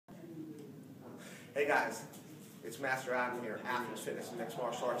Hey guys, it's Master Adam here, Athens Fitness and Mixed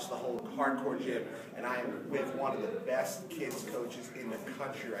Martial Arts, the whole hardcore gym, and I am with one of the best kids coaches in the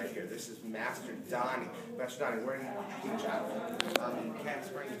country right here. This is Master Donnie. Master Donnie, where do you teach out of? In Cat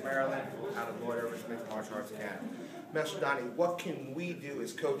Springs, Maryland, out of Lord Everest Mixed Martial Arts Academy. Master Donnie, what can we do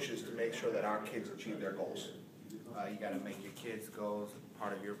as coaches to make sure that our kids achieve their goals? You got to make your kids' goals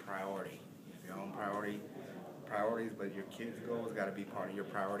part of your priority. You have your own priorities, but your kids' goals got to be part of your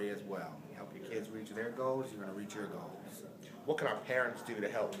priority as well. You help your kids reach their goals, you're going to reach your goals. What can our parents do to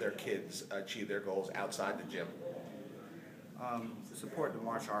help their kids achieve their goals outside the gym? Support the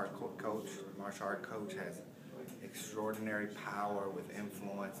martial art coach. The martial art coach has extraordinary power with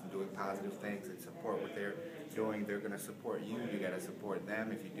influence and doing positive things, and support what they're doing. They're going to support you. You got to support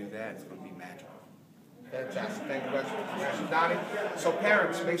them. If you do that, it's going to be magical. Fantastic. Thank you, Master Donnie. So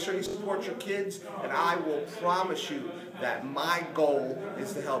parents, make sure you support your kids, and I will promise you that my goal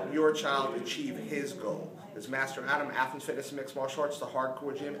is to help your child achieve his goal. This is Master Adam, Athens Fitness and Mixed Martial Arts, the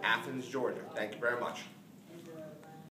Hardcore Gym, Athens, Georgia. Thank you very much.